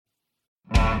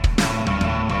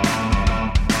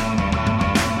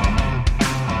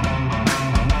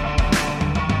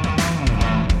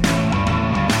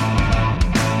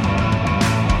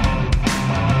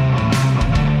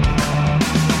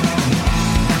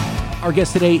Our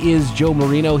guest today is Joe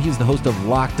Marino. He's the host of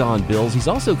Locked On Bills. He's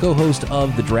also co-host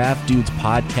of the Draft Dudes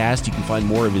podcast. You can find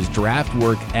more of his draft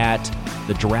work at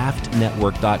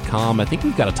thedraftnetwork.com. I think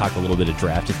we've got to talk a little bit of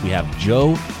draft if we have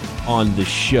Joe on the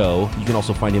show. You can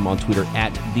also find him on Twitter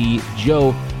at the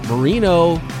Joe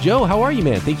Marino. Joe, how are you,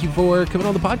 man? Thank you for coming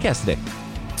on the podcast today.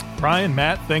 Brian,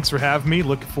 Matt, thanks for having me.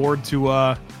 Looking forward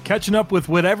to catching up with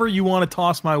whatever you want to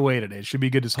toss my way today. It should be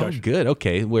a good discussion. Oh, good.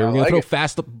 Okay. We're going to throw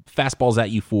fastballs at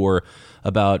you for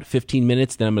about 15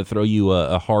 minutes. Then I'm going to throw you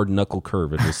a hard knuckle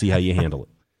curve, and we'll see how you handle it.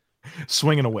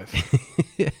 Swinging a whiff.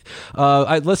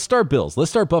 Let's start Bills.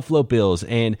 Let's start Buffalo Bills.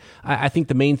 And I think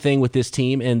the main thing with this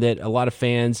team, and that a lot of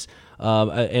fans,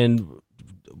 and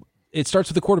it starts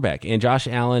with the quarterback. And Josh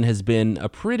Allen has been a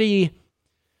pretty...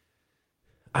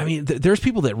 I mean, there's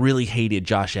people that really hated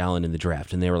Josh Allen in the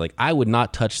draft, and they were like, I would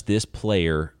not touch this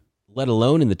player, let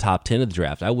alone in the top 10 of the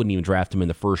draft. I wouldn't even draft him in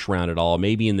the first round at all.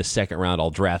 Maybe in the second round, I'll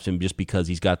draft him just because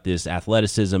he's got this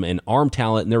athleticism and arm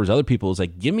talent. And there was other people who was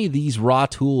like, give me these raw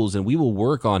tools, and we will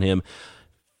work on him.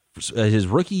 His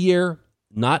rookie year,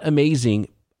 not amazing.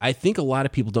 I think a lot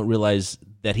of people don't realize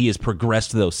that he has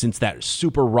progressed, though, since that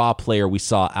super raw player we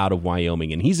saw out of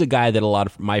Wyoming. And he's a guy that a lot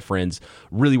of my friends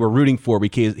really were rooting for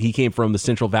because he came from the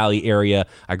Central Valley area.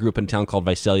 I grew up in a town called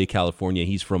Visalia, California.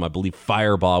 He's from, I believe,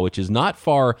 Firebaugh, which is not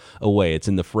far away. It's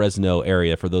in the Fresno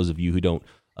area, for those of you who don't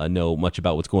know much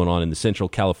about what's going on in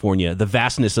the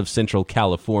vastness of Central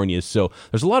California. So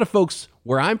there's a lot of folks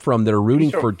where I'm from that are rooting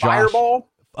for Josh. Fireball?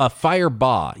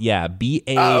 Firebaugh, yeah,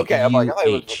 B-A-U-H. Okay, I'm like, I thought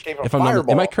it came from if I'm not,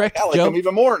 am I correct, I like Joe? him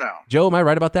even more now. Joe, am I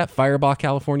right about that? Firebaugh,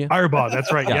 California? Firebaugh,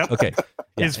 that's right. Yeah, Yep. okay.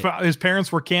 Yeah. His parents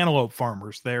were cantaloupe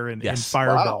farmers there in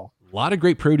Firebaugh. Wow. A lot of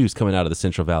great produce coming out of the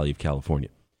Central Valley of California.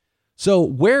 So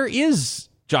where is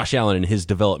Josh Allen in his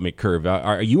development curve?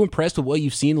 Are you impressed with what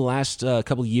you've seen the last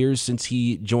couple of years since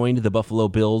he joined the Buffalo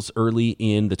Bills early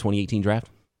in the 2018 draft?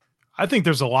 I think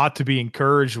there's a lot to be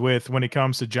encouraged with when it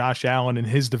comes to Josh Allen and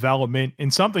his development.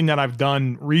 And something that I've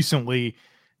done recently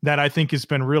that I think has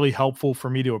been really helpful for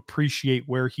me to appreciate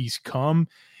where he's come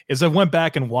is I went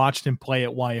back and watched him play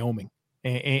at Wyoming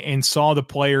and saw the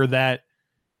player that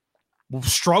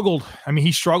struggled. I mean,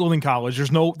 he struggled in college.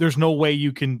 There's no way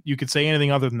you could say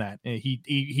anything other than that.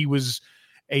 He was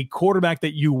a quarterback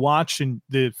that you watch, and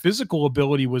the physical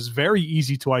ability was very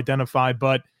easy to identify,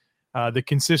 but the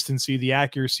consistency, the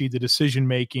accuracy, the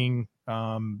decision-making,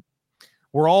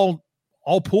 were all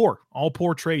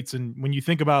poor traits. And when you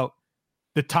think about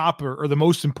the top or the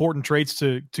most important traits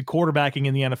to quarterbacking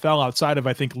in the NFL outside of,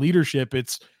 I think, leadership,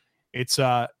 it's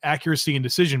accuracy and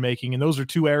decision-making. And those are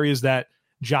two areas that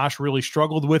Josh really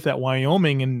struggled with at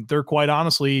Wyoming. And they're quite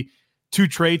honestly two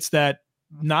traits that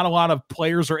not a lot of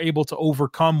players are able to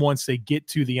overcome once they get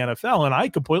to the NFL. And I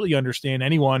completely understand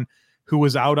anyone who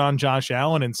was out on Josh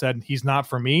Allen and said, he's not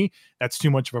for me. That's too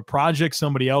much of a project.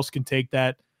 Somebody else can take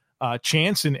that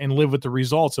chance and live with the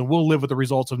results. And we'll live with the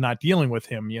results of not dealing with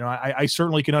him. You know, I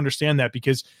certainly can understand that,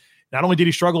 because not only did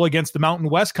he struggle against the Mountain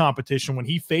West competition when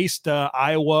he faced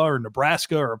Iowa or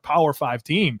Nebraska or a Power 5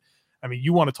 team. I mean,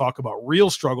 you want to talk about real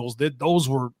struggles, that those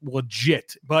were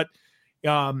legit, but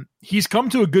he's come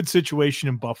to a good situation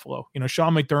in Buffalo. You know,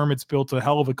 Sean McDermott's built a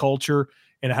hell of a culture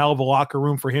and a hell of a locker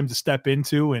room for him to step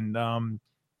into and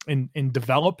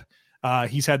develop.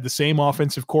 He's had the same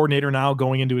offensive coordinator now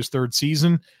going into his third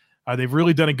season. They've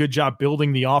really done a good job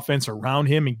building the offense around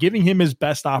him and giving him his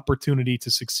best opportunity to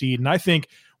succeed. And I think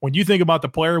when you think about the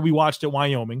player we watched at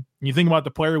Wyoming, and you think about the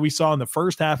player we saw in the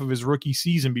first half of his rookie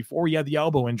season before he had the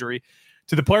elbow injury,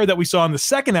 to the player that we saw in the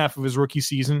second half of his rookie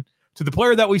season, to the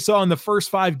player that we saw in the first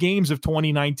 5 games of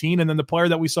 2019, and then the player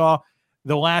that we saw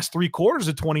the last 3 quarters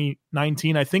of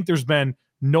 2019, I think there's been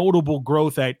notable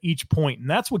growth at each point. And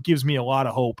that's what gives me a lot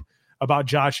of hope about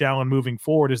Josh Allen moving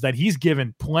forward, is that he's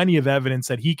given plenty of evidence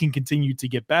that he can continue to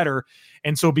get better.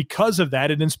 And so because of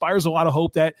that, it inspires a lot of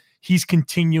hope that he's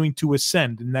continuing to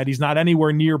ascend and that he's not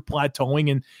anywhere near plateauing.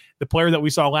 And the player that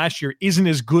we saw last year isn't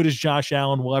as good as Josh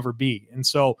Allen will ever be. And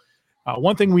so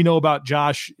one thing we know about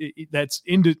Josh that's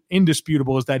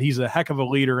indisputable is that he's a heck of a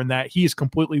leader, and that he has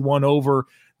completely won over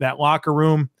that locker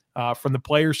room, from the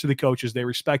players to the coaches. They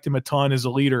respect him a ton as a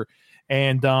leader,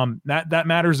 and that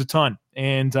matters a ton.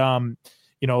 And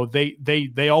you know,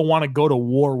 they all want to go to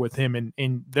war with him,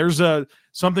 and there's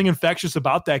something infectious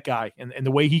about that guy and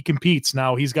the way he competes.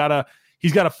 Now he's got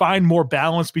to find more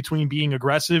balance between being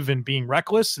aggressive and being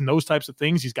reckless and those types of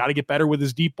things. He's got to get better with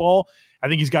his deep ball. I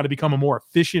think he's got to become a more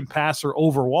efficient passer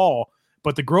overall,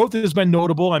 but the growth has been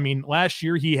notable. I mean, last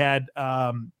year he had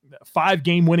 5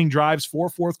 game-winning drives, 4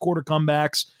 fourth-quarter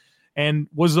comebacks, and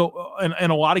was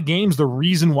in a lot of games the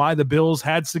reason why the Bills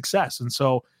had success. And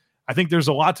so I think there's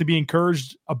a lot to be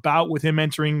encouraged about with him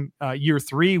entering year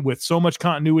 3 with so much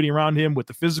continuity around him, with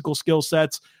the physical skill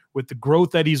sets, with the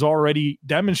growth that he's already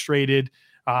demonstrated.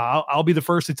 I'll be the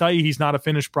first to tell you he's not a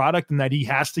finished product and that he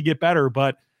has to get better,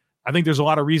 but I think there's a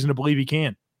lot of reason to believe he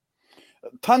can.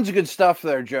 Tons of good stuff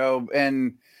there, Joe.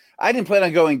 And I didn't plan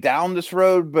on going down this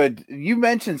road, but you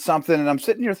mentioned something, and I'm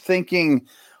sitting here thinking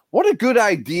what a good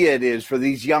idea it is for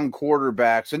these young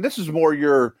quarterbacks. And this is more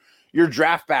your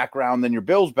draft background than your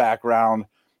Bills background.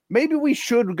 Maybe we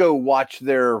should go watch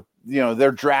their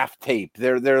draft tape,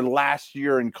 their last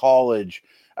year in college.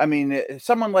 I mean,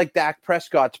 someone like Dak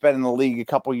Prescott's been in the league a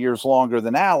couple years longer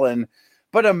than Allen,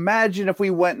 but imagine if we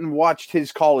went and watched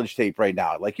his college tape right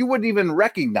now. Like, you wouldn't even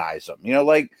recognize him.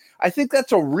 I think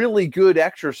that's a really good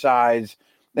exercise.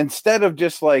 Instead of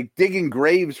just like digging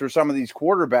graves for some of these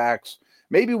quarterbacks,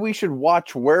 maybe we should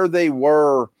watch where they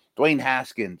were. Dwayne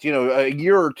Haskins, a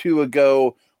year or two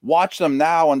ago, watch them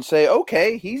now and say,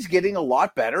 okay, he's getting a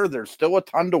lot better. There's still a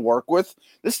ton to work with.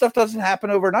 This stuff doesn't happen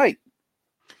overnight.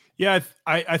 Yeah,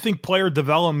 I think player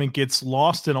development gets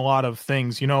lost in a lot of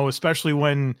things, especially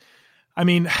when,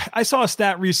 I saw a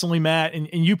stat recently, Matt, and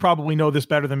you probably know this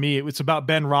better than me. It's about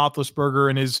Ben Roethlisberger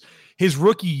and his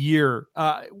rookie year.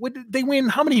 What did they win?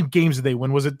 How many games did they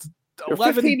win? Was it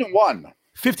 11? 15-1.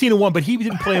 15-1, but he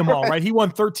didn't play them all, right? He won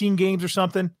 13 games or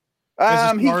something.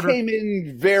 He came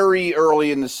in very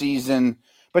early in the season,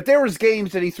 but there was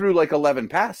games that he threw like 11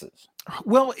 passes.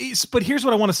 Well, but here's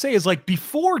what I want to say is, like,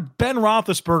 before Ben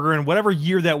Roethlisberger and whatever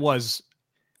year that was,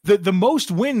 the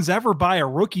most wins ever by a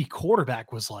rookie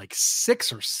quarterback was like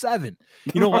 6 or 7.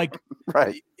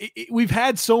 Right. We've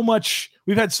had so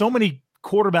many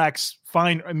quarterbacks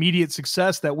find immediate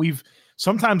success that we've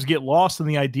sometimes get lost in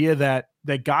the idea that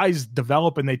guys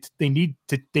develop and they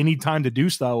need time to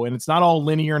do so. And it's not all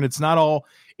linear and it's not all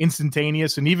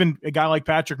instantaneous. And even a guy like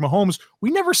Patrick Mahomes,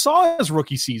 we never saw his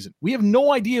rookie season. We have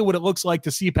no idea what it looks like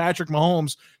to see Patrick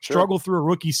Mahomes struggle through a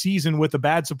rookie season with a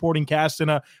bad supporting cast and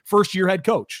a first-year head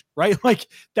coach, right? Like,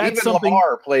 that's even something.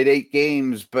 Lamar played 8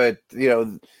 games, but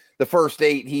the first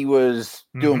 8 he was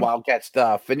doing Wildcat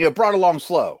stuff and brought along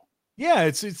slow. Yeah,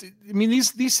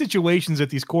 these situations that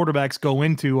these quarterbacks go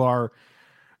into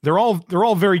they're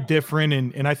all very different,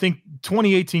 and I think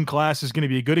 2018 class is going to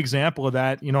be a good example of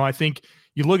that. I think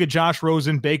you look at Josh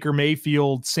Rosen, Baker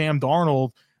Mayfield, Sam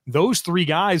Darnold. Those 3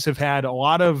 guys have had a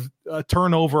lot of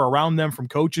turnover around them, from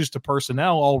coaches to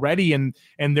personnel already in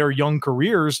their young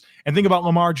careers. And think about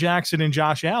Lamar Jackson and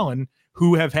Josh Allen,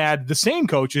 who have had the same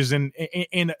coaches and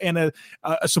a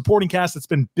supporting cast that's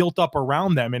been built up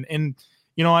around them. And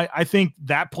I think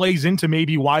that plays into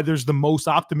maybe why there's the most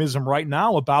optimism right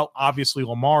now about, obviously,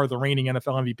 Lamar, the reigning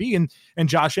NFL MVP, and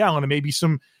Josh Allen, and maybe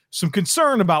some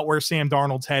concern about where Sam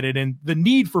Darnold's headed and the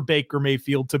need for Baker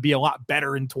Mayfield to be a lot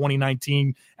better in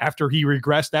 2019 after he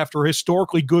regressed after a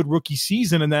historically good rookie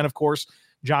season. And then, of course,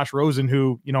 Josh Rosen,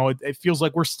 who, it feels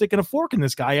like we're sticking a fork in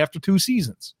this guy after 2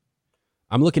 seasons.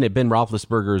 I'm looking at Ben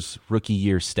Roethlisberger's rookie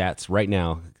year stats right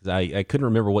now, because I couldn't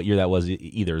remember what year that was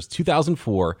either. It was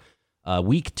 2004.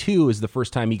 Week 2 is the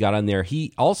first time he got on there.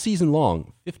 He all season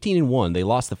long, 15-1. They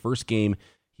lost the first game.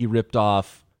 He ripped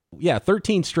off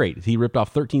 13 straight. He ripped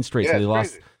off 13 straight. So they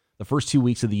lost the first 2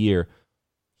 weeks of the year.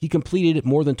 He completed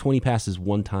more than 20 passes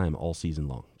one time all season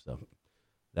long. So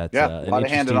that's a lot of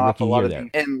handing off, a lot of there.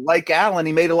 And like Allen,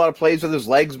 he made a lot of plays with his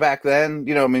legs back then.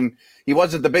 He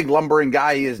wasn't the big lumbering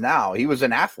guy he is now. He was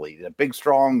an athlete, a big,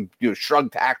 strong,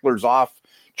 shrug tacklers off,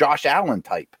 Josh Allen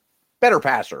type. Better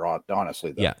passer,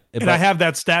 honestly, though. Yeah. And I have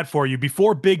that stat for you.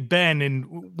 Before Big Ben,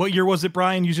 and what year was it,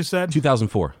 Brian, you just said?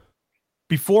 2004.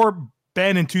 Before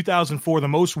Ben in 2004, the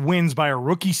most wins by a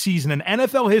rookie season in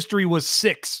NFL history was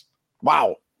 6.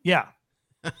 Wow. Yeah.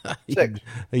 6.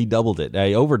 He doubled it.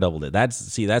 He over doubled it.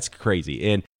 That's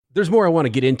crazy. And there's more I want to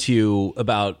get into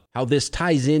about how this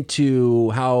ties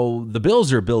into how the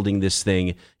Bills are building this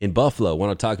thing in Buffalo. I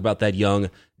want to talk about that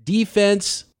young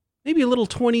defense, maybe a little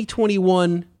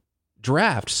 2021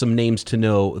 draft. Some names to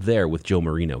know there with Joe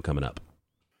Marino coming up.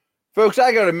 Folks,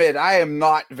 I got to admit, I am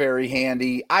not very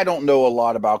handy. I don't know a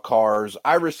lot about cars.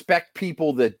 I respect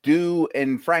people that do,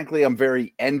 and frankly, I'm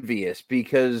very envious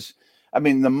because,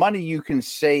 the money you can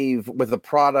save with a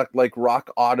product like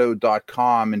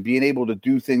rockauto.com and being able to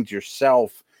do things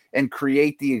yourself and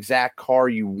create the exact car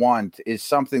you want is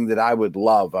something that I would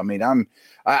love.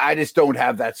 I just don't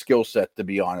have that skill set, to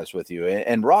be honest with you.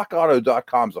 And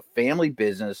rockauto.com is a family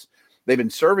business. They've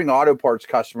been serving auto parts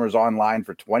customers online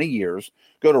for 20 years.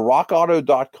 Go to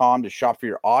rockauto.com to shop for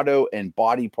your auto and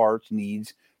body parts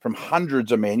needs from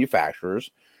hundreds of manufacturers.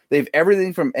 They have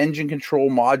everything from engine control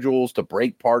modules to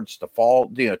brake parts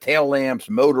to tail lamps,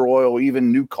 motor oil,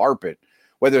 even new carpet.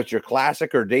 Whether it's your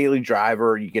classic or daily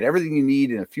driver, you get everything you need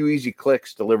in a few easy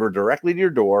clicks delivered directly to your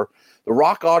door. The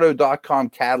rockauto.com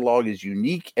catalog is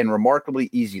unique and remarkably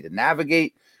easy to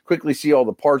navigate. Quickly see all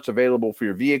the parts available for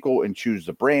your vehicle and choose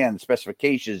the brand,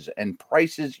 specifications, and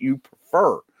prices you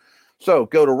prefer. So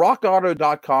go to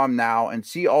rockauto.com now and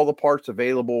see all the parts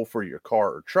available for your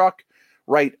car or truck.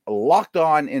 Write Locked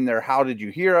On in their How Did You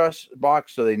Hear Us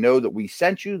box so they know that we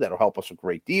sent you. That'll help us a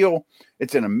great deal.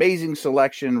 It's an amazing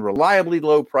selection, reliably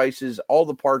low prices, all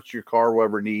the parts your car will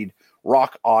ever need.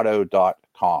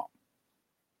 rockauto.com.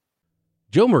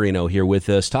 Joe Marino here with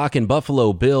us talking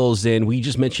Buffalo Bills, and we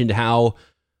just mentioned how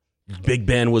Big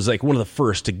Ben was like one of the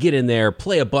first to get in there,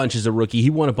 play a bunch as a rookie. He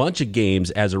won a bunch of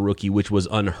games as a rookie, which was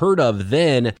unheard of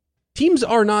then. Teams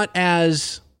are not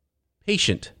as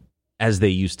patient as they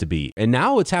used to be. And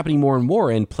now it's happening more and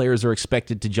more, and players are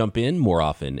expected to jump in more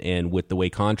often. And with the way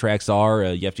contracts are,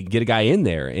 you have to get a guy in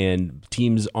there. And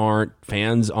teams aren't,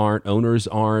 fans aren't, owners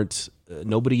aren't.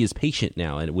 Nobody is patient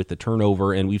now. And with the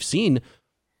turnover, and we've seen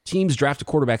teams draft a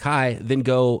quarterback high, then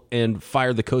go and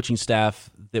fire the coaching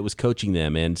staff that was coaching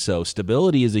them. And so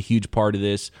stability is a huge part of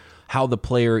this. How the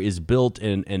player is built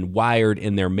and wired,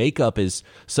 and their makeup is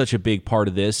such a big part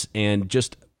of this. And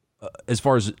just as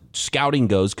far as scouting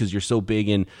goes, because you're so big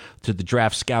into the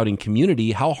draft scouting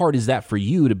community, how hard is that for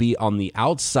you to be on the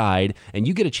outside and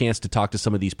you get a chance to talk to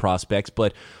some of these prospects,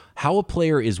 but how a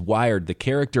player is wired, the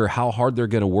character, how hard they're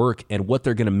going to work, and what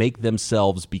they're going to make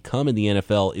themselves become in the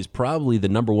NFL is probably the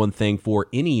number one thing for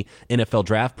any NFL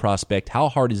draft prospect. How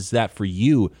hard is that for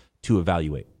you to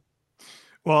evaluate?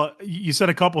 Well, you said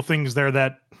a couple things there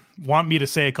that want me to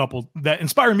say that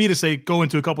inspire me to go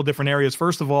into a couple different areas.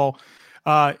 First of all,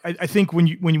 I think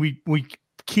when we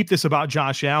keep this about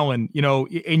Josh Allen,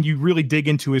 and you really dig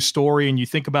into his story and you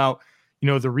think about,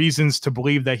 the reasons to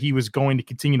believe that he was going to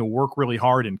continue to work really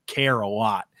hard and care a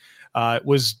lot,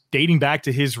 was dating back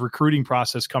to his recruiting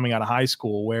process coming out of high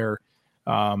school where,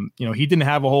 he didn't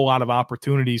have a whole lot of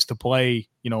opportunities to play,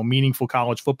 meaningful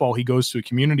college football. He goes to a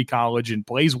community college and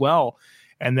plays well.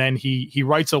 And then he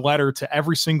writes a letter to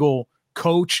every single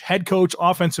coach, head coach,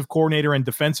 offensive coordinator, and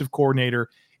defensive coordinator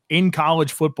in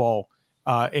college football,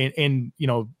 in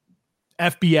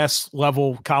FBS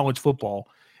level college football,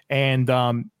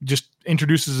 and just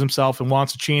introduces himself and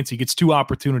wants a chance. He gets 2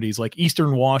 opportunities, like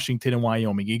Eastern Washington and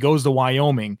Wyoming. He goes to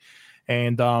Wyoming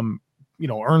and,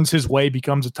 earns his way,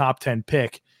 becomes a top 10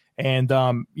 pick. And,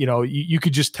 you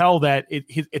could just tell that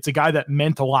it's a guy that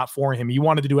meant a lot for him. He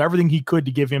wanted to do everything he could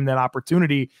to give him that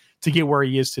opportunity to get where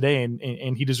he is today.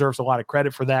 And he deserves a lot of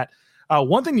credit for that.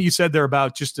 One thing that you said there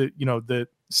about just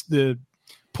the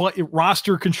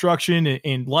roster construction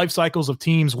and life cycles of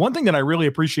teams. One thing that I really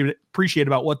appreciate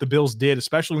about what the Bills did,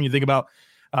 especially when you think about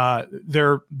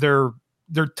their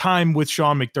time with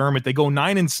Sean McDermott. They go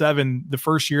 9-7 the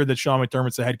first year that Sean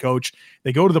McDermott's the head coach.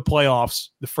 They go to the playoffs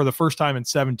for the first time in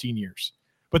 17 years.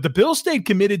 But the Bills stayed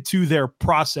committed to their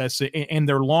process and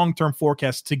their long-term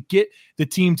forecast to get the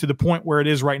team to the point where it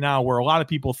is right now, where a lot of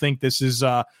people think this is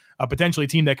potentially a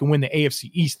team that can win the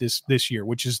AFC East this year,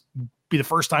 which is be the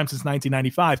first time since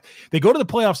 1995. They go to the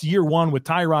playoffs year one with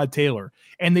Tyrod Taylor,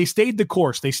 and they stayed the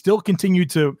course. They still continued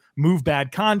to move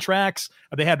bad contracts.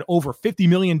 They had over $50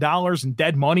 million in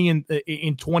dead money in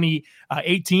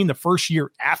 2018, the first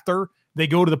year after they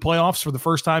go to the playoffs for the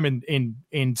first time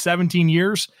in 17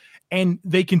 years. And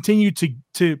they continue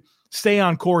to stay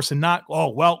on course and not,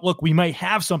 look, we might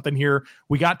have something here.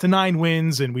 We got to 9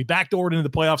 wins and we backdoored into the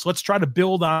playoffs. Let's try to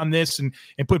build on this and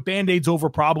put Band-Aids over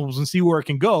problems and see where it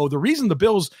can go. The reason the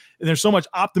Bills, and there's so much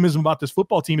optimism about this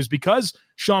football team, is because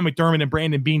Sean McDermott and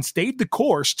Brandon Beane stayed the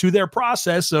course to their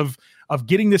process of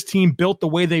getting this team built the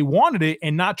way they wanted it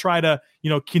and not try to,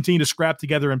 continue to scrap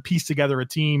together and piece together a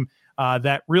team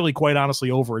that really, quite honestly,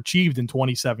 overachieved in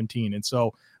 2017. And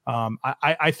so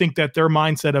I think that their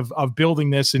mindset of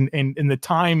building this and the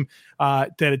time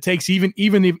that it takes,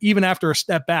 even after a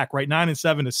step back, right,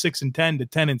 9-7 to 6-10 to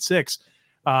 10-6,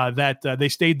 that they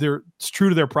stayed true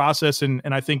to their process, and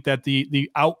I think that the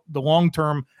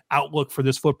long-term outlook for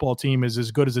this football team is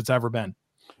as good as it's ever been.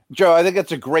 Joe, I think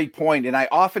that's a great point, and I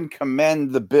often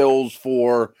commend the Bills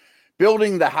for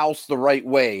building the house the right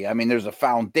way. I mean, there's a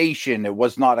foundation. It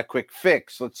was not a quick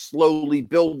fix. Let's slowly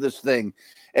build this thing.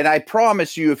 And I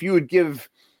promise you, if you would give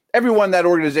everyone that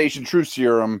organization true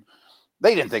serum,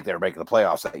 they didn't think they were making the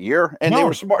playoffs that year. And They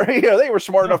were smart. They were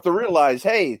smart enough to realize,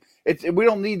 hey, we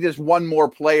don't need this one more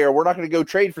player. We're not going to go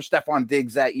trade for Stephon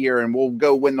Diggs that year and we'll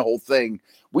go win the whole thing.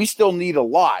 We still need a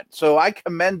lot. So I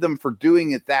commend them for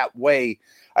doing it that way.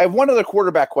 I have one other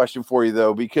quarterback question for you,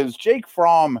 though, because Jake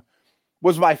Fromm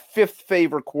was my 5th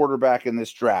favorite quarterback in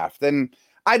this draft. And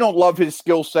I don't love his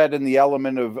skill set in the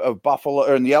element of Buffalo,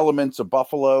 or in the elements of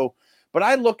Buffalo, but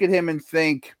I look at him and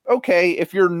think, okay,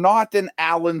 if you're not an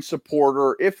Allen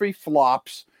supporter, if he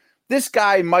flops, this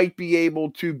guy might be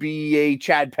able to be a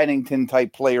Chad Pennington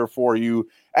type player for you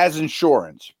as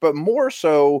insurance. But more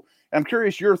so, I'm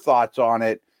curious your thoughts on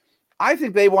it, I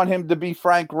think they want him to be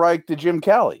Frank Reich to Jim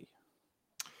Kelly.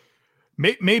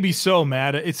 Maybe so,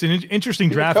 Matt. It's an interesting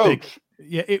draft pick.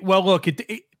 Yeah. Look,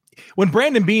 when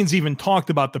Brandon Beans even talked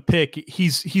about the pick,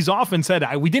 he's often said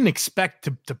we didn't expect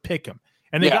to pick him,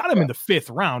 and they got him in the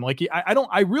 5th round. Like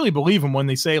I really believe him when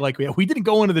they say like we didn't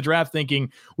go into the draft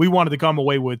thinking we wanted to come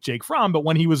away with Jake Fromm, but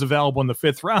when he was available in the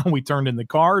 5th round, we turned in the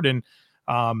card and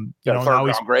now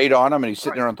he's great on him, and he's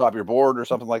sitting there on top of your board or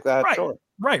something like that. Right, sure.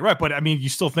 Right. But I mean, you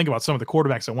still think about some of the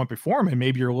quarterbacks that went before him, and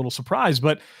maybe you're a little surprised,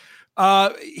 but.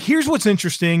 Here's what's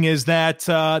interesting is that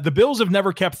the Bills have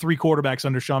never kept 3 quarterbacks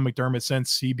under Sean McDermott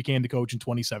since he became the coach in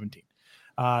 2017.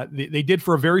 They did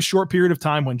for a very short period of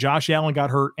time when Josh Allen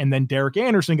got hurt and then Derek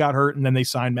Anderson got hurt, and then they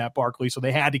signed Matt Barkley. So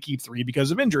they had to keep 3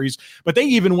 because of injuries, but they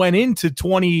even went into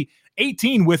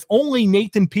 2018 with only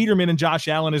Nathan Peterman and Josh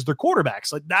Allen as their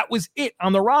quarterbacks. Like that was it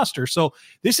on the roster. So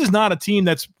this is not a team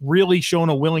that's really shown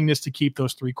a willingness to keep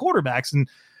those 3 quarterbacks. And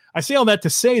I say all that to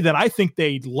say that I think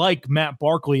they like Matt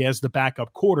Barkley as the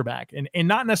backup quarterback, and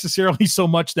not necessarily so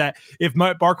much that if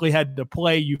Matt Barkley had to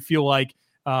play, you feel like,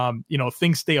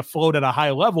 things stay afloat at a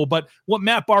high level, but what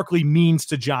Matt Barkley means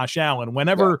to Josh Allen.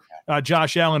 Whenever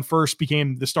Josh Allen first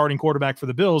became the starting quarterback for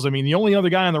the Bills, I mean, the only other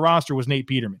guy on the roster was Nate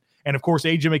Peterman. And of course,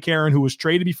 A.J. McCarron, who was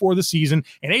traded before the season,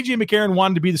 and A.J. McCarron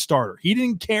wanted to be the starter. He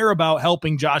didn't care about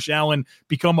helping Josh Allen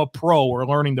become a pro or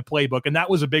learning the playbook. And that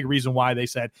was a big reason why they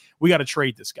said, we got to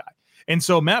trade this guy. And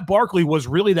so Matt Barkley was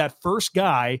really that first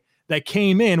guy that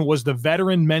came in, was the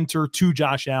veteran mentor to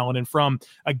Josh Allen. And from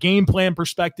a game plan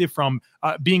perspective, from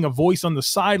being a voice on the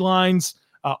sidelines,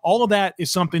 all of that is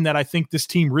something that I think this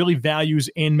team really values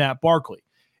in Matt Barkley.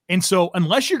 And so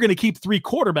unless you're going to keep 3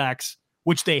 quarterbacks,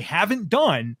 which they haven't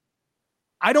done,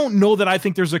 I don't know that I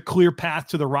think there's a clear path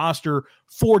to the roster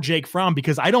for Jake Fromm,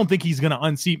 because I don't think he's going to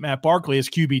unseat Matt Barkley as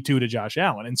QB2 to Josh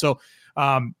Allen. And so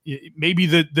maybe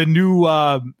the new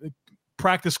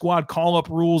practice squad call-up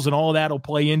rules and all of that will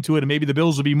play into it, and maybe the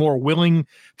Bills will be more willing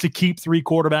to keep 3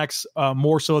 quarterbacks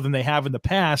more so than they have in the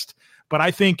past. But I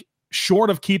think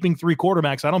short of keeping 3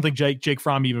 quarterbacks, I don't think Jake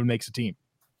Fromm even makes a team.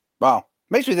 Wow.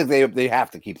 Makes me think they have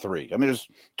to keep 3. I mean, there's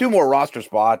 2 more roster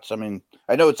spots. I mean,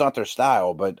 I know it's not their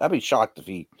style, but I'd be shocked if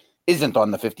he isn't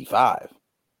on the 55.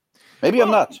 Maybe I'm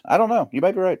nuts. I don't know. You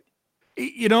might be right.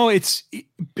 It's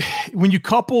when you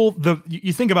couple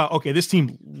you think about, okay, this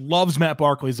team loves Matt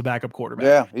Barkley as the backup quarterback.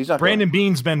 Yeah, he's not. Brandon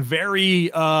Bean's been very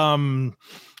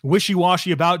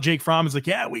wishy-washy about Jake Fromm. It's like,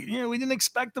 we didn't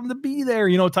expect him to be there,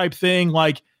 type thing.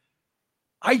 Like,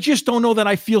 I just don't know that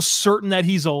I feel certain that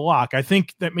he's a lock. I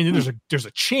think that, there's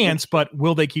a chance, but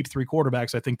will they keep 3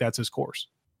 quarterbacks? I think that's his course.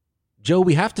 Joe,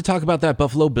 we have to talk about that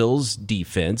Buffalo Bills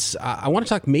defense. I want to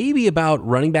talk maybe about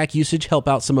running back usage, help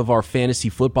out some of our fantasy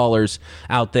footballers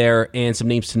out there, and some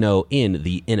names to know in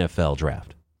the NFL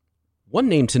draft. One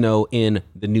name to know in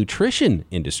the nutrition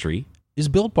industry is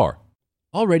Built Bar.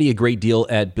 Already a great deal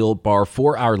at Built Bar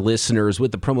for our listeners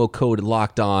with the promo code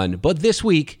Locked On, but this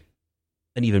week,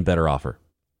 an even better offer.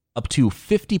 Up to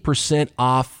 50%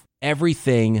 off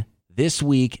everything this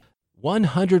week,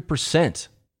 100%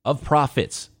 of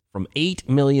profits from 8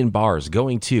 million bars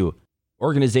going to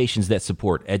organizations that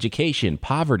support education,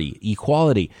 poverty,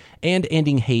 equality, and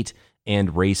ending hate and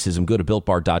racism. Go to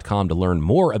BuiltBar.com to learn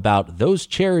more about those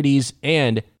charities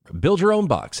and build your own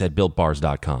box at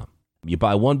BuiltBars.com. You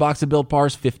buy 1 box of Built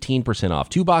Bars, 15% off.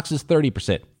 2 boxes,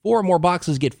 30%. 4 or more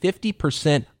boxes, get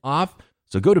 50% off.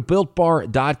 So go to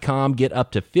BuiltBar.com, get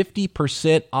up to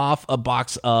 50% off a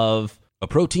box of a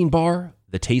protein bar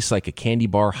that tastes like a candy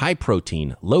bar, high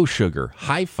protein, low sugar,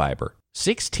 high fiber,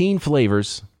 16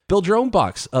 flavors. Build your own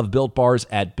box of Built Bars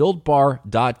at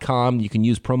BuiltBar.com. You can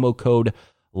use promo code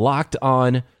Locked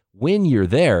On when you're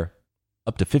there,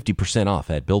 up to 50% off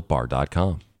at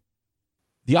BuiltBar.com.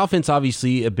 The offense,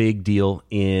 obviously, a big deal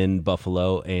in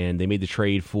Buffalo, and they made the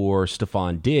trade for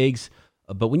Stephon Diggs.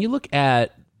 But when you look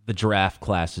at the draft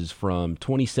classes from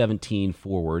 2017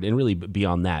 forward, and really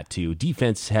beyond that too,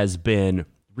 defense has been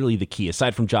really the key.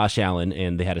 Aside from Josh Allen,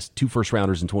 and they had 2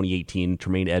 first-rounders in 2018,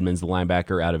 Tremaine Edmonds, the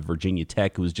linebacker out of Virginia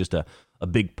Tech, who was just a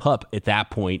big pup at that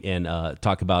point, and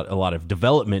talk about a lot of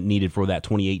development needed for that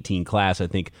 2018 class. I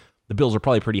think the Bills are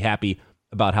probably pretty happy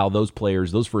about how those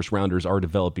players, those first-rounders, are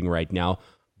developing right now.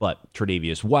 But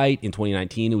Tre'Davious White, in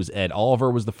 2019, it was Ed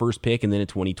Oliver was the first pick, and then in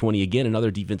 2020, again,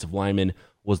 another defensive lineman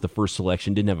was the first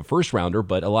selection, didn't have a first rounder,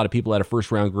 but a lot of people had a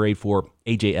first round grade for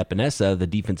AJ Epinesa, the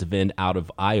defensive end out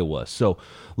of Iowa. So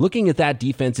looking at that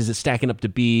defense, is it stacking up to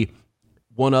be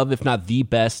one of, if not the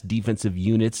best defensive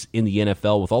units in the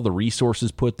NFL with all the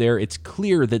resources put there? It's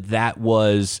clear that that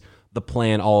was the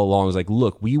plan all along. It's like,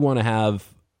 look, we want to have,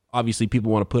 obviously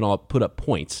people want to put up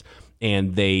points,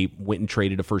 and they went and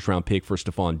traded a first round pick for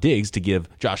Stephon Diggs to give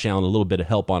Josh Allen a little bit of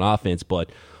help on offense. But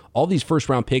all these first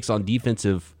round picks on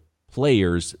defensive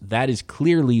players, that is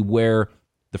clearly where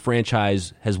the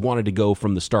franchise has wanted to go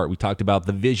from the start. We talked about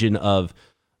the vision of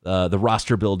the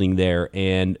roster building there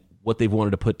and what they've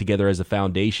wanted to put together as a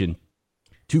foundation.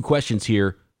 Two questions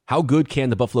here. How good can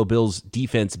the Buffalo Bills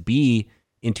defense be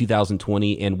in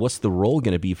 2020, and what's the role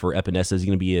going to be for Epinesa? Is he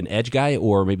going to be an edge guy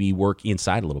or maybe work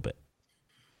inside a little bit?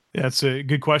 Yeah, that's a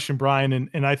good question, Brian.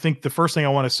 And I think the first thing I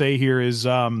want to say here is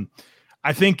I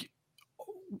think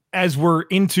as we're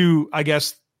into, I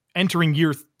guess, entering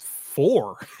year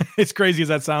 4, as crazy as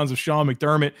that sounds, of Sean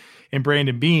McDermott and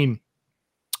Brandon Beane,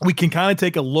 we can kind of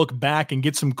take a look back and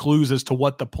get some clues as to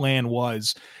what the plan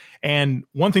was. And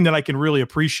one thing that I can really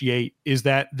appreciate is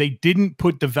that they didn't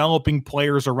put developing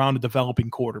players around a developing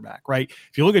quarterback, right?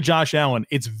 If you look at Josh Allen,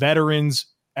 it's veterans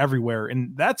everywhere.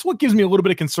 And that's what gives me a little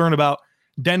bit of concern about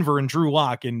Denver and Drew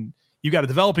Lock. And you got a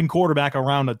developing quarterback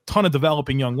around a ton of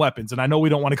developing young weapons. And I know we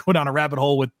don't want to go down a rabbit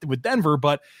hole with Denver,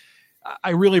 but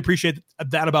I really appreciate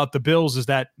that about the Bills, is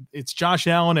that it's Josh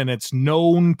Allen and it's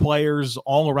known players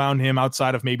all around him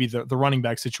outside of maybe the running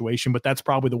back situation, but that's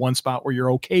probably the one spot where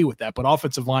you're okay with that. But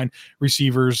offensive line,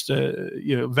 receivers,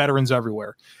 veterans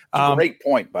everywhere. Great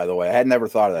point, by the way. I had never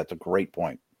thought of that. It's a great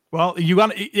point. Well,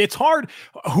 it's hard.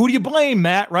 Who do you blame,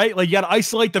 Matt? Right? Like, you got to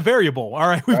isolate the variable. All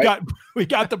right. We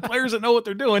got the players that know what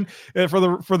they're doing for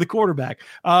the quarterback.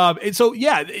 And so,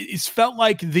 yeah, it's felt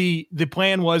like the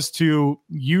plan was to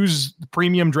use the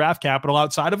premium draft capital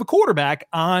outside of a quarterback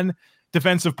on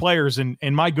defensive players. And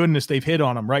my goodness, they've hit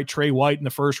on them, right? Trey White in the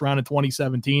first round of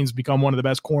 2017 has become one of the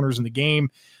best corners in the game.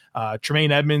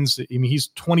 Tremaine Edmonds, I mean, he's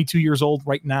 22 years old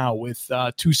right now with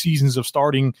 2 seasons of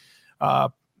starting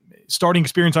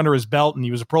experience under his belt, and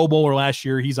he was a Pro Bowler last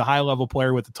year. He's a high-level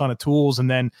player with a ton of tools.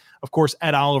 And then, of course,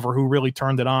 Ed Oliver, who really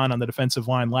turned it on the defensive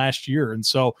line last year. And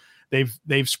so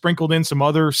they've sprinkled in some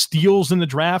other steals in the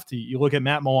draft. You look at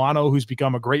Matt Milano, who's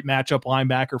become a great matchup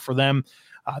linebacker for them.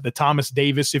 The Thomas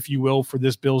Davis, if you will, for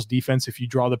this Bills defense, if you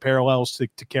draw the parallels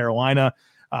to Carolina.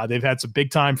 They've had some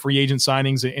big-time free agent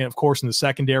signings, and, of course, in the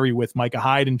secondary with Micah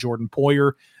Hyde and Jordan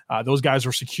Poyer. Those guys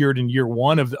were secured in year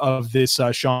 1 of this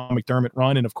Sean McDermott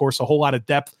run, and, of course, a whole lot of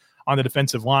depth on the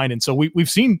defensive line. And so we've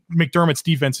seen McDermott's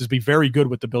defenses be very good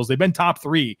with the Bills. They've been top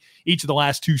 3 each of the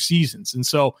last 2 seasons. And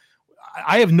so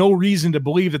I have no reason to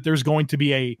believe that there's going to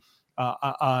be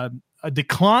a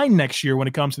decline next year when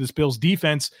it comes to this Bills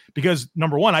defense, because,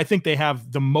 number one, I think they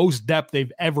have the most depth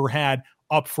they've ever had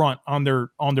up front on their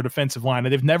defensive line.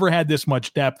 And they've never had this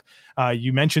much depth.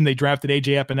 You mentioned they drafted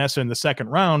AJ Epinesa in the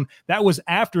 2nd round. That was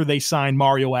after they signed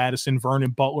Mario Addison,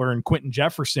 Vernon Butler, and Quentin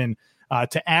Jefferson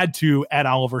to add to Ed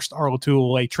Oliver, Star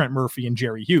Lotulelei, Trent Murphy, and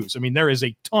Jerry Hughes. I mean, there is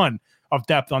a ton of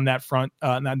depth on that front,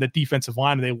 on the defensive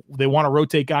line. They want to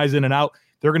rotate guys in and out.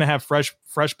 They're going to have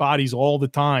fresh bodies all the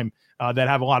time that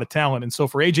have a lot of talent. And so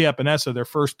for AJ Epinesa, their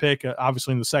first pick,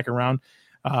 obviously in the 2nd round,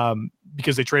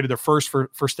 because they traded their first for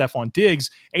Stephon Diggs,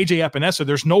 AJ Epinesa,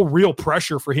 there's no real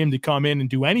pressure for him to come in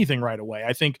and do anything right away.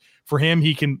 I think for him,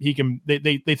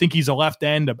 they think he's a left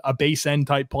end, a base end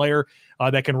type player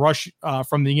that can rush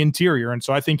from the interior. And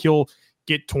so I think he'll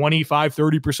get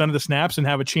 25-30% of the snaps and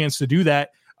have a chance to do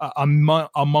that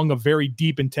among a very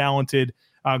deep and talented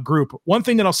group. One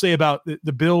thing that I'll say about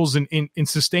the Bills in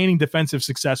sustaining defensive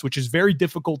success, which is very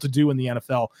difficult to do in the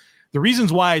NFL, the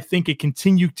reasons why I think it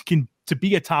continued to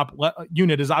be a top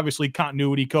unit is obviously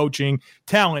continuity, coaching,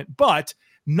 talent, but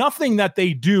nothing that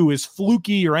they do is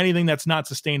fluky or anything that's not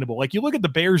sustainable. Like, you look at the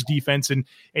Bears defense in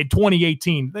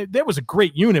 2018, that was a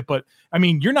great unit, but I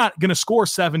mean, you're not going to score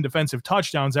 7 defensive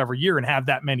touchdowns every year and have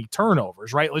that many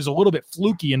turnovers, right? There's a little bit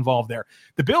fluky involved there.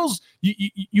 The Bills,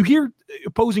 you hear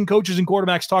opposing coaches and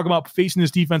quarterbacks talk about facing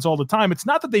this defense all the time. It's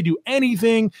not that they do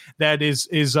anything that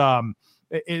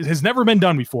it has never been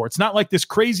done before. It's not like this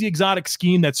crazy exotic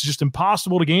scheme that's just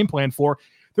impossible to game plan for.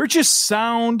 They're just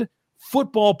sound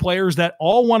football players that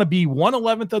all want to be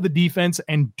 1/11th of the defense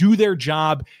and do their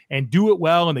job and do it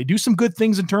well. And they do some good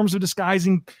things in terms of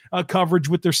disguising coverage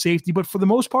with their safety. But for the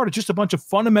most part, it's just a bunch of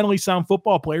fundamentally sound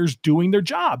football players doing their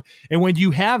job. And when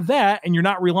you have that and you're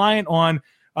not reliant on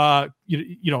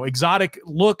exotic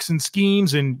looks and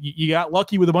schemes, and you got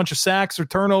lucky with a bunch of sacks or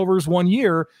turnovers one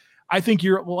year, I think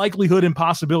your likelihood and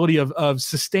possibility of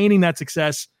sustaining that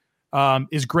success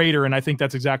is greater. And I think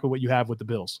that's exactly what you have with the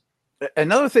Bills.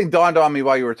 Another thing dawned on me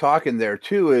while you were talking there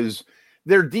too is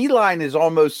their D-line is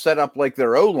almost set up like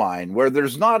their O-line, where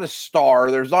there's not a star,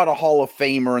 there's not a Hall of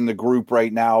Famer in the group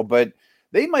right now, but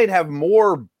they might have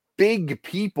more big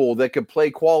people that could play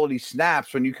quality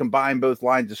snaps when you combine both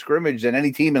lines of scrimmage than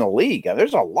any team in the league.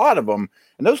 There's a lot of them,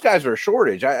 and those guys are a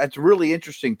shortage. It's really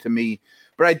interesting to me.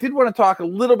 But I did want to talk a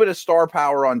little bit of star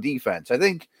power on defense. I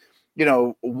think,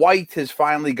 White has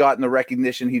finally gotten the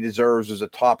recognition he deserves as a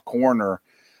top corner.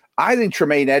 I think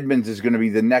Tremaine Edmonds is going to be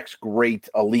the next great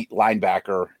elite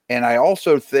linebacker. And I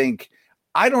also think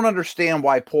I don't understand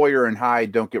why Poyer and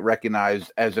Hyde don't get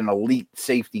recognized as an elite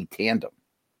safety tandem.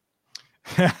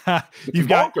 You've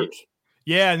got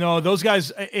those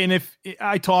guys. And if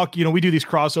I talk, we do these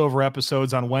crossover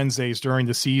episodes on Wednesdays during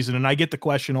the season, and I get the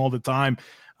question all the time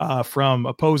from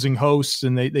opposing hosts,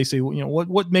 and they say,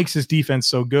 what makes this defense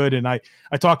so good? And I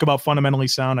talk about fundamentally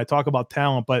sound, I talk about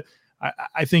talent, but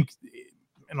I think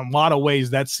in a lot of ways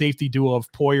that safety duo of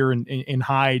Poyer and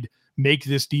Hyde make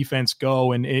this defense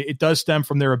go. And it does stem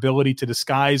from their ability to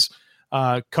disguise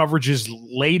coverages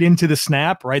late into the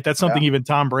snap, right? That's something even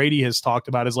Tom Brady has talked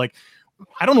about, is like,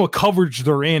 I don't know what coverage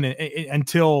they're in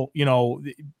until,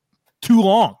 too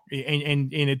long.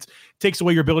 And it takes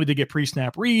away your ability to get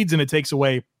pre-snap reads, and it takes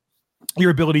away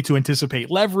your ability to anticipate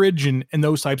leverage and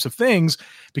those types of things,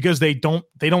 because they don't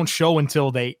show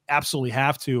until they absolutely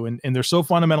have to. And they're so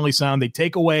fundamentally sound. They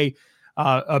take away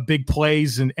big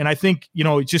plays. And I think,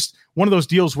 it's just one of those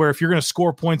deals where if you're going to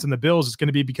score points in the Bills, it's going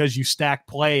to be because you stack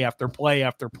play after play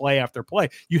after play after play.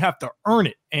 You have to earn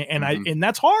it. And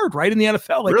that's hard, right? In the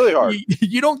NFL, like, really hard.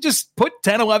 You don't just put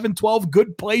 10, 11, 12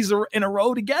 good plays in a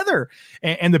row together,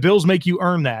 and the Bills make you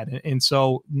earn that. And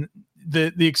so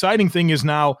the exciting thing is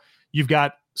now you've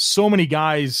got so many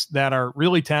guys that are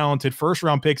really talented, first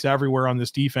round picks everywhere on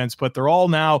this defense, but they're all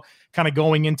now kind of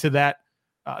going into that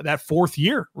fourth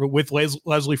year with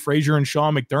Leslie Frazier and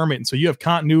Sean McDermott. And so you have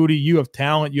continuity, you have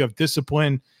talent, you have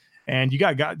discipline, and you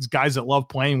got guys that love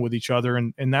playing with each other.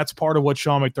 And that's part of what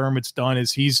Sean McDermott's done,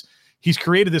 is he's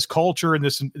created this culture and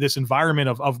this environment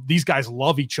of these guys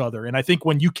love each other. And I think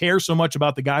when you care so much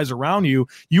about the guys around you,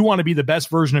 you want to be the best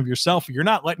version of yourself. You're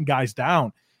not letting guys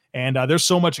down. And there's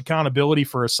so much accountability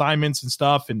for assignments and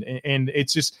stuff. And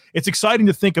it's exciting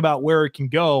to think about where it can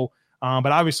go.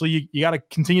 But obviously you got to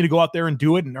continue to go out there and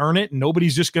do it and earn it. And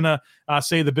nobody's just going to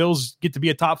say the Bills get to be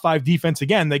a top 5 defense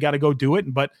again. They got to go do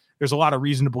it. But there's a lot of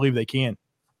reason to believe they can.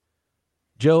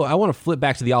 Joe, I want to flip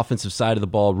back to the offensive side of the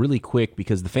ball really quick,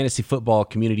 because the fantasy football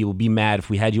community will be mad if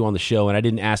we had you on the show and I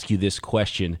didn't ask you this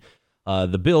question.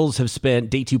 The Bills have spent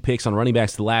day 2 picks on running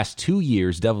backs the last 2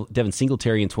 years. Devin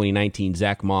Singletary in 2019,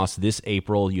 Zach Moss this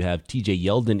April. You have TJ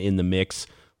Yeldon in the mix.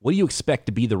 What do you expect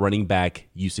to be the running back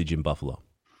usage in Buffalo?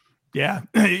 Yeah,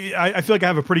 I feel like I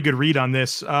have a pretty good read on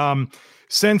this.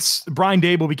 Since Brian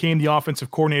Daboll became the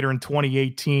offensive coordinator in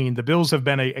 2018, the Bills have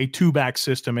been a 2-back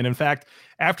system. And in fact,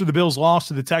 after the Bills lost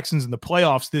to the Texans in the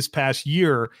playoffs this past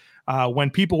year, when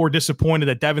people were disappointed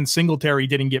that Devin Singletary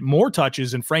didn't get more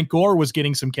touches and Frank Gore was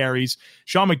getting some carries,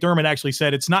 Sean McDermott actually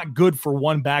said, it's not good for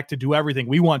one back to do everything.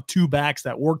 We want 2 backs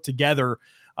that work together,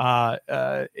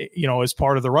 as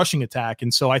part of the rushing attack.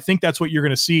 And so I think that's what you're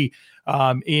going to see.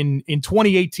 In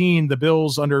 2018, the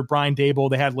Bills under Brian Daboll,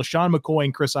 they had LaShawn McCoy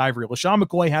and Chris Ivory. LaShawn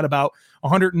McCoy had about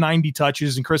 190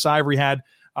 touches, and Chris Ivory had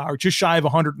just shy of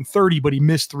 130, but he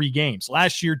missed 3 games.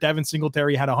 Last year, Devin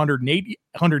Singletary had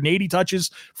 180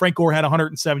 touches. Frank Gore had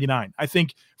 179. I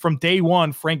think from day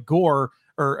one, Frank Gore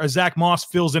or Zach Moss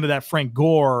fills into that Frank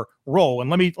Gore role. And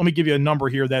let me give you a number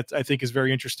here that I think is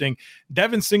very interesting.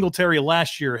 Devin Singletary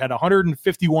last year had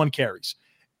 151 carries,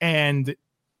 and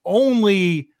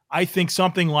only, I think,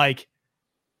 something like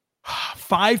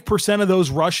 5% of those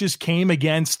rushes came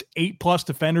against 8+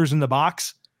 defenders in the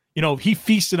box. He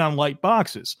feasted on light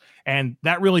boxes, and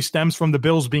that really stems from the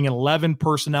Bills being an 11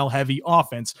 personnel heavy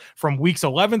offense. From weeks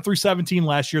 11 through 17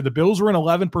 last year, the Bills were in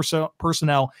 11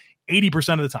 personnel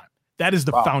 80% of the time. That is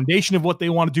the foundation of what they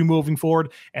want to do moving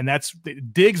forward. And that's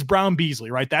Diggs, Brown,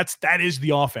 Beasley, right? That is the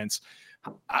offense.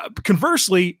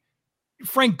 Conversely,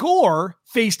 Frank Gore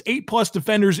faced 8+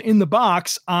 defenders in the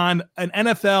box on an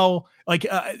NFL,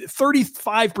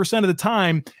 35% of the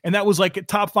time. And that was like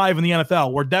top 5 in the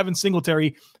NFL, where Devin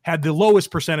Singletary had the lowest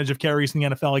percentage of carries in the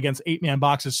NFL against 8-man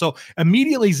boxes. So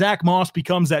immediately Zach Moss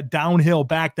becomes that downhill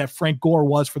back that Frank Gore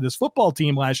was for this football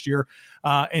team last year.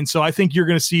 And so I think you're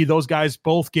going to see those guys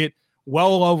both get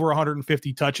well over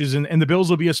 150 touches, and the Bills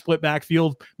will be a split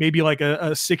backfield, maybe like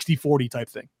a 60-40 type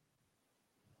thing.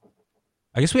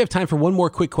 I guess we have time for one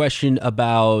more quick question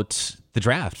about the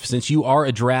draft. Since you are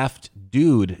a draft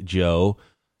dude, Joe,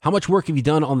 How much work have you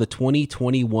done on the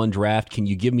 2021 draft? Can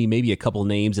you give me maybe a couple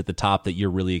names at the top that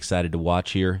you're really excited to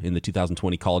watch here in the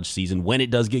 2020 college season when it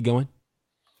does get going?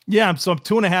 Yeah, so I'm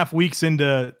 2.5 weeks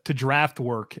into draft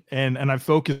work, and I've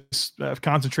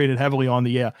concentrated heavily on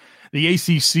the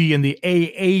ACC and the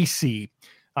AAC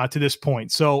to this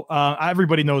point. So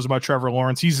everybody knows about Trevor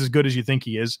Lawrence. He's as good as you think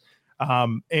he is.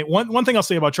 And one thing I'll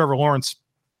say about Trevor Lawrence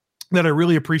that I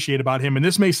really appreciate about him, and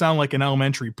this may sound like an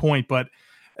elementary point, but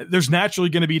there's naturally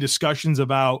going to be discussions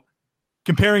about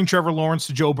comparing Trevor Lawrence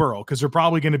to Joe Burrow, because they're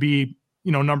probably going to be,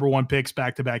 number one picks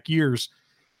back-to-back years.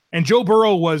 And Joe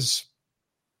Burrow was,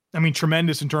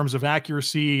 tremendous in terms of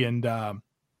accuracy and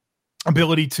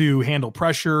ability to handle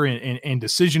pressure and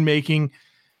decision-making.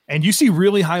 And you see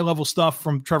really high-level stuff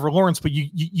from Trevor Lawrence, but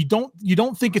you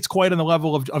don't think it's quite on the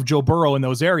level of Joe Burrow in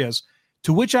those areas,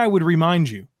 to which I would remind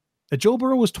you that Joe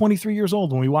Burrow was 23 years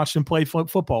old when we watched him play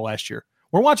football last year.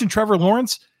 We're watching Trevor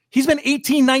Lawrence. He's been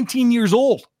 18, 19 years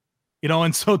old,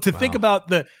 and so to think about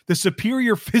the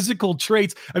superior physical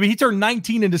traits. He turned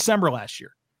 19 in December last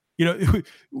year.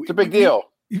 It's a big deal.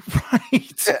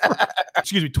 Right.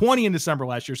 Excuse me, 20 in December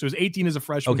last year. So he was 18 as a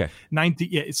freshman. Okay. 19.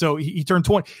 Yeah, so he turned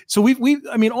 20. So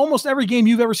we almost every game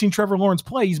you've ever seen Trevor Lawrence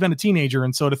play, he's been a teenager.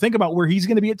 And so to think about where he's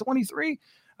going to be at 23,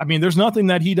 there's nothing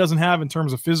that he doesn't have in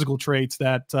terms of physical traits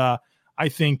that I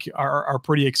think are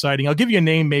pretty exciting. I'll give you a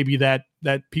name maybe that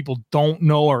people don't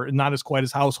know or not as quite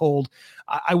as household.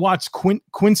 I watched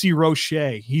Quincy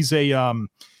Roche. He's a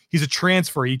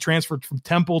transfer. He transferred from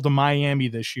Temple to Miami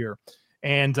this year.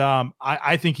 And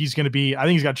I think he's got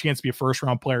a chance to be a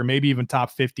first-round player, maybe even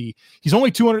top 50. He's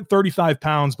only 235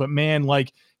 pounds, but man,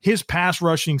 his pass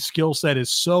rushing skill set is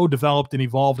so developed and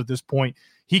evolved at this point.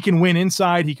 He can win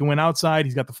inside. He can win outside.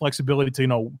 He's got the flexibility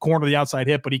to, corner the outside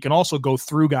hit, but he can also go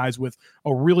through guys with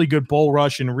a really good bull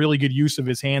rush and really good use of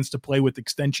his hands to play with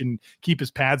extension, keep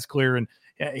his pads clear. And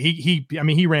he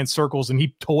ran circles and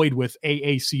he toyed with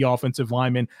AAC offensive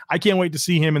linemen. I can't wait to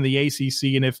see him in the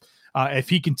ACC. And if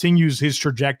he continues his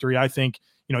trajectory, I think,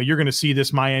 you're going to see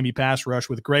this Miami pass rush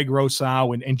with Greg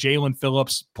Rousseau and Jalen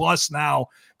Phillips, plus now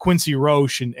Quincy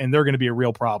Roche, and they're going to be a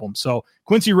real problem. So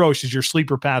Quincy Roche is your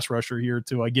sleeper pass rusher here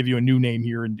to give you a new name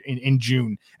here in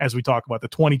June as we talk about the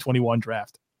 2021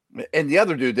 draft. And the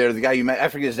other dude there, the guy you met, I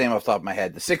forget his name off the top of my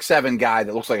head, the 6'7" guy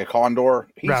that looks like a condor.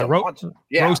 He's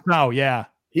Rousseau, yeah.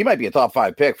 He might be a top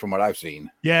 5 pick from what I've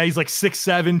seen. Yeah, he's like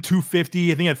 6'7",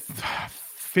 250. I think he had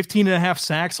 15 and a half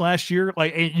sacks last year.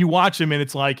 You watch him and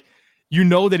it's like,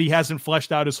 that he hasn't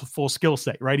fleshed out his full skill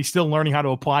set, right? He's still learning how to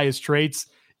apply his traits.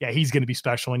 Yeah, he's going to be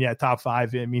special. And top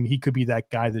 5. He could be that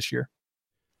guy this year.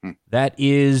 That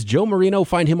is Joe Marino.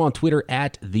 Find him on Twitter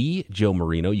at the Joe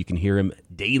Marino. You can hear him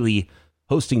daily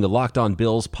hosting the Locked On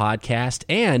Bills podcast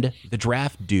and the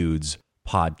Draft Dudes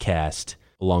podcast,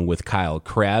 along with Kyle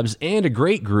Krabs and a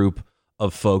great group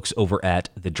of folks over at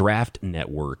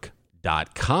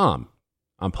thedraftnetwork.com.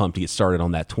 I'm pumped to get started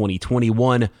on that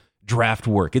 2021 draft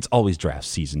work. It's always draft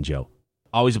season, Joe.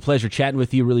 Always a pleasure chatting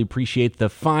with you. Really appreciate the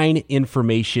fine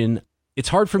information. It's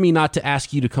hard for me not to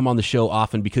ask you to come on the show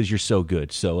often because you're so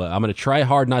good. So I'm going to try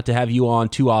hard not to have you on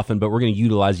too often, but we're going to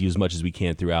utilize you as much as we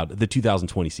can throughout the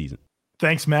 2020 season.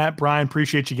 Thanks, Matt. Brian,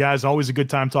 appreciate you guys. Always a good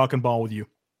time talking ball with you.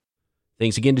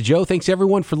 Thanks again to Joe. Thanks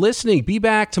everyone for listening. Be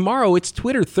back tomorrow. It's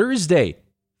Twitter Thursday.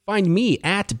 Find me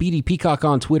at BD Peacock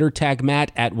on Twitter. Tag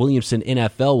Matt at Williamson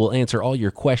NFL. We'll answer all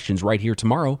your questions right here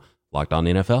tomorrow. Locked On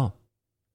NFL.